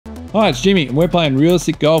Hi, it's Jimmy, and we're playing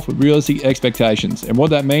realistic golf with realistic expectations. And what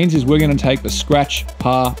that means is we're going to take the scratch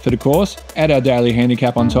par for the course, add our daily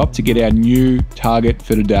handicap on top to get our new target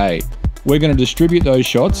for the day. We're going to distribute those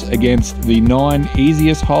shots against the 9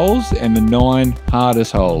 easiest holes and the 9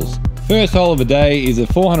 hardest holes. First hole of the day is a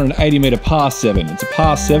 480 metre par 7. It's a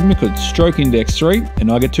par 7 because it's stroke index 3, and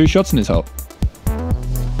I get 2 shots in this hole.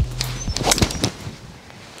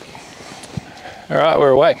 All right,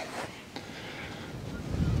 we're away.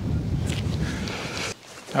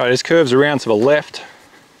 All right, this curves around to the left.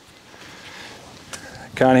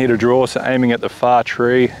 Can't hit a draw, so aiming at the far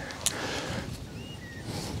tree.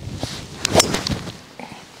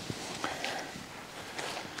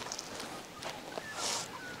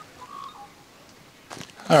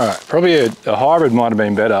 All right, probably a hybrid might have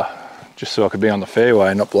been better, just so I could be on the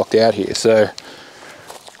fairway and not blocked out here. So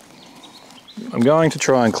I'm going to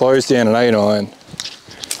try and close down an 8 iron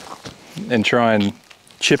and try and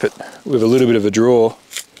chip it with a little bit of a draw,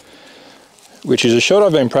 which is a shot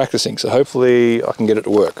I've been practicing, so hopefully I can get it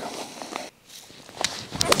to work.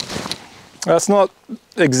 That's not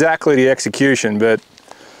exactly the execution, but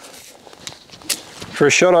for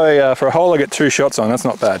a shot, for a hole I get 2 shots on, that's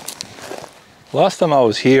not bad. Last time I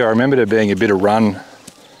was here, I remember there being a bit of run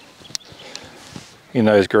in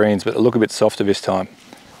those greens, but they look a bit softer this time.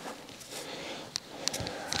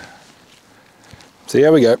 So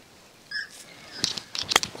here we go.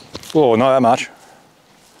 Oh, not that much.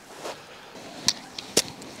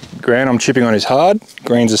 Ground I'm chipping on is hard,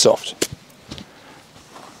 greens are soft.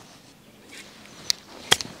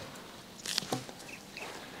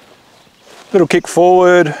 Little kick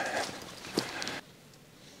forward.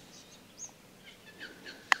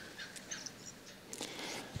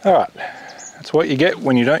 All right, that's what you get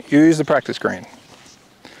when you don't use the practice green.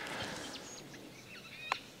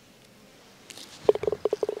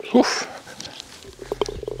 Oof.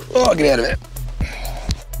 Oh, get out of it.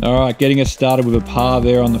 All right, getting us started with a par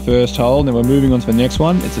there on the first hole, and then we're moving on to the next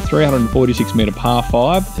one. It's a 346 metre par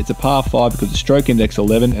 5. It's a par 5 because the stroke index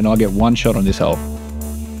 11, and I get 1 shot on this hole.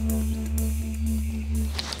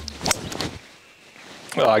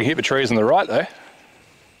 Well, I can hit the trees on the right though.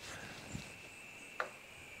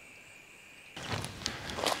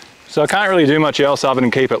 So I can't really do much else other than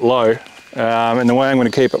keep it low. And the way I'm going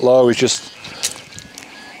to keep it low is just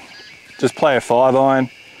play a 5 iron.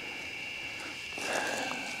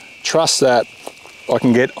 Trust that I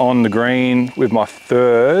can get on the green with my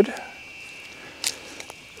 3rd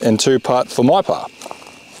and 2 putt for my par.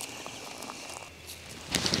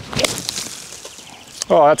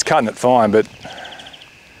 Oh, that's cutting it fine, but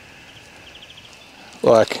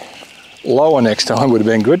like lower next time would have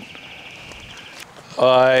been good.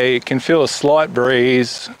 I can feel a slight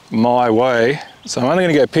breeze my way, so I'm only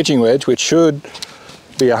going to go pitching wedge, which should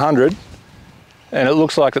be 100. And it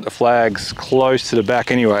looks like that the flag's close to the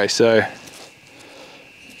back anyway, so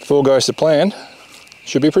if all goes to plan,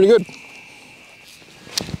 should be pretty good.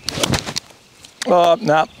 Oh,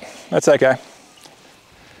 no, that's okay.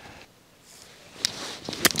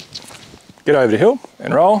 Get over the hill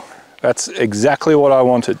and roll. That's exactly what I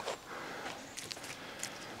wanted.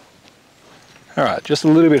 All right, just a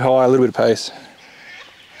little bit high, a little bit of pace.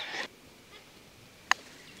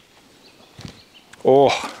 Oh.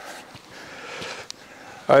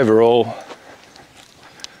 Overall,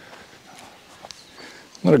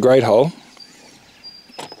 not a great hole,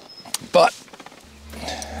 but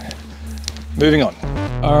moving on.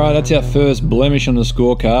 All right, that's our first blemish on the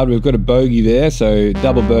scorecard. We've got a bogey there, so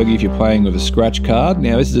double bogey if you're playing with a scratch card.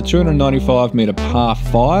 Now this is a 295 metre par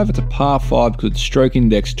 5. It's a par 5 because it's stroke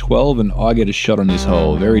index 12, and I get a shot on this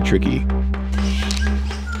hole. Very tricky.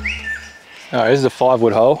 All right, this is a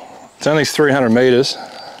 5-wood hole. It's only 300 metres.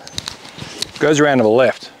 Goes around to the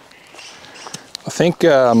left. I think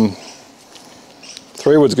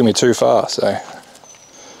 3-wood's gonna be too far, so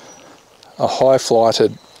a high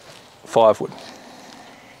flighted 5-wood.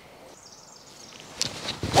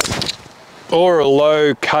 Or a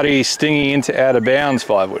low cutty stingy into out of bounds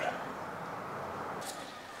 5-wood.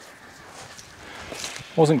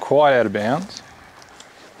 Wasn't quite out of bounds.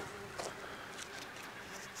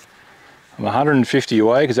 I'm 150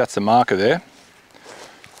 away because that's the marker there.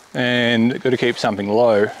 And got to keep something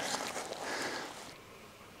low.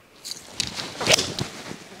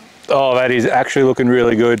 Oh, that is actually looking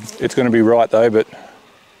really good. It's going to be right though, but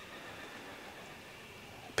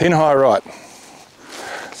pin high right.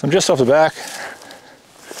 So I'm just off the back.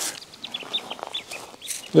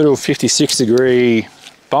 Little 56-degree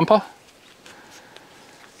bumper,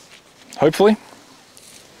 hopefully.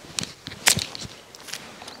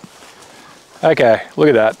 Okay, look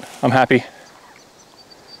at that. I'm happy.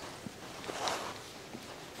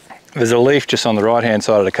 There's a leaf just on the right hand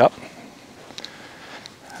side of the cup.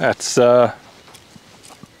 That's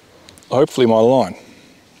hopefully my line.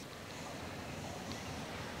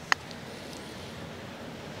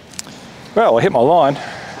 Well, I hit my line,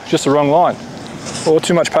 just the wrong line, or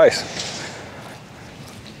too much pace.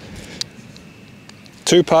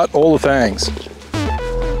 Two putt, all the fangs.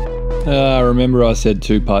 Remember I said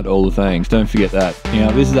two putt, all the fangs. Don't forget that.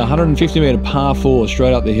 Now this is a 150 metre par 4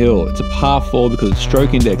 straight up the hill. It's a par 4 because it's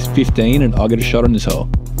stroke index 15 and I get a shot on this hole.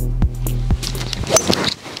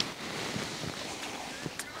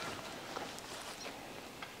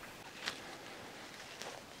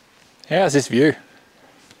 How's this view?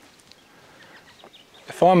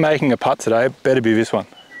 If I'm making a putt today, it better be this one.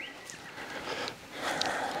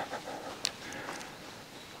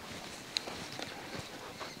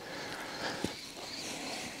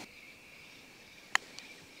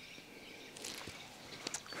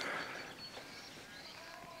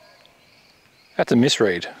 That's a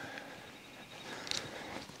misread.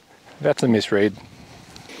 That's a misread.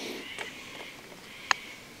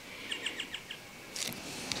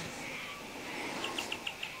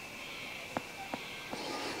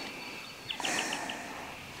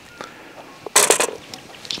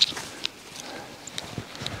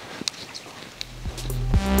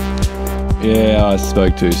 Yeah, I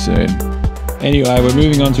spoke too soon. Anyway, we're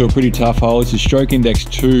moving on to a pretty tough hole. This is stroke index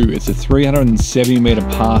 2. It's a 370 metre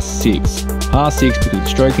par 6. Par 6 because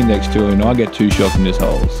it's stroke index 2 and I get 2 shots in this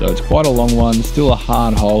hole. So it's quite a long one, still a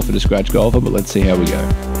hard hole for the scratch golfer, but let's see how we go.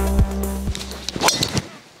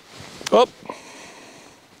 Oh.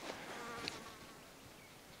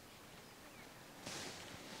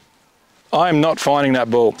 I'm not finding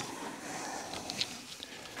that ball.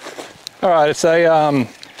 All right, it's a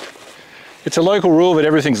local rule that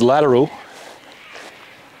everything's lateral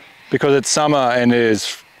because it's summer and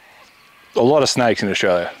there's a lot of snakes in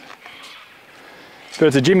Australia. But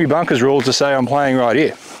it's a Jimmy Bunkers rule to say I'm playing right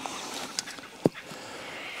here.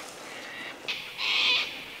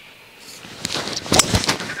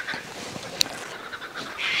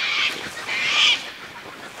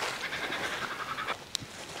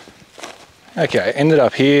 Okay, ended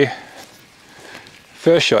up here.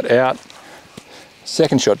 First shot out,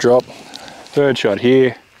 second shot drop, third shot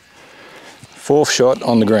here, fourth shot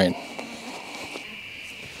on the green.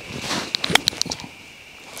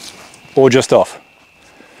 Or just off.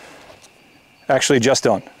 Actually just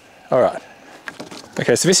on. All right.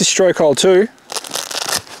 Okay, so this is stroke hole 2,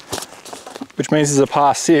 which means this is a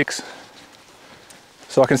par 6.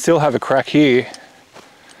 So I can still have a crack here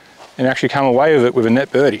and actually come away with it with a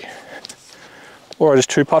net birdie. Or I just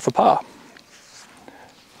 2-putt for par.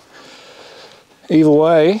 Either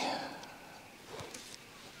way,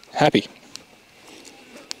 happy.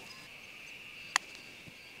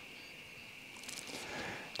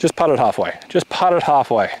 Just putt it halfway. Just putt it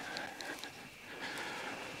halfway.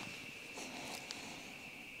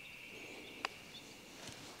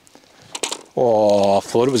 Oh, I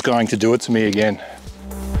thought it was going to do it to me again.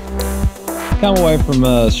 Come away from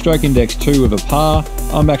stroke index 2 with a par.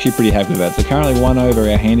 I'm actually pretty happy with that. So currently 1 over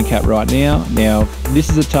our handicap right now. Now, this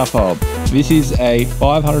is a tough hole. This is a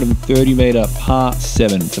 530 metre par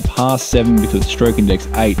 7. It's a par 7 because it's stroke index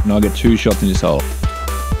 8 and I get 2 shots in this hole.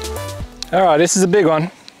 All right, this is a big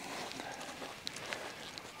one.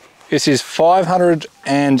 This is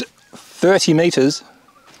 530 metres,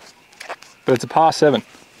 but it's a par 7.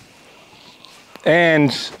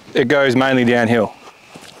 And it goes mainly downhill.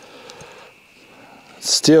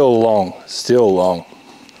 Still long, still long.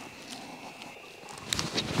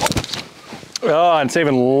 Oh, and it's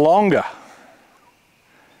even longer.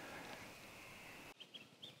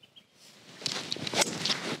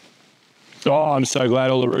 Oh, I'm so glad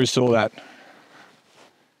all the roos saw that.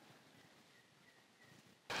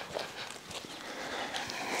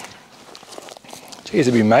 Geez,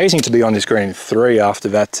 it'd be amazing to be on this green 3 after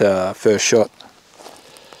that first shot.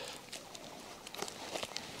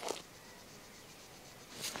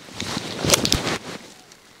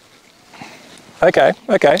 Okay,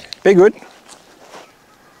 okay, be good.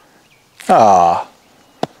 Ah.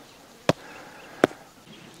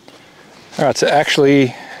 All right, so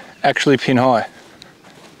actually pin high.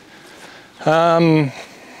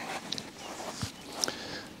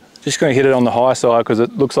 Just going to hit it on the high side because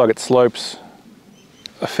it looks like it slopes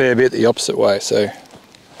a fair bit the opposite way, so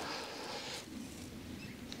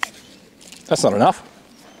that's not enough.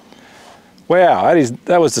 Wow,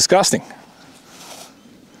 that was disgusting.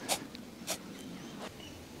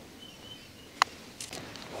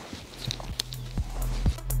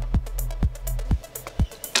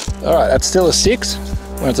 All right, that's still a 6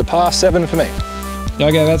 when it's a par 7 for me.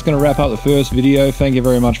 Okay, that's going to wrap up the first video. Thank you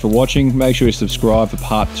very much for watching. Make sure you subscribe for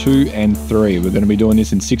part 2 and 3. We're going to be doing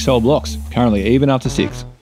this in 6-hole blocks, currently even up to 6.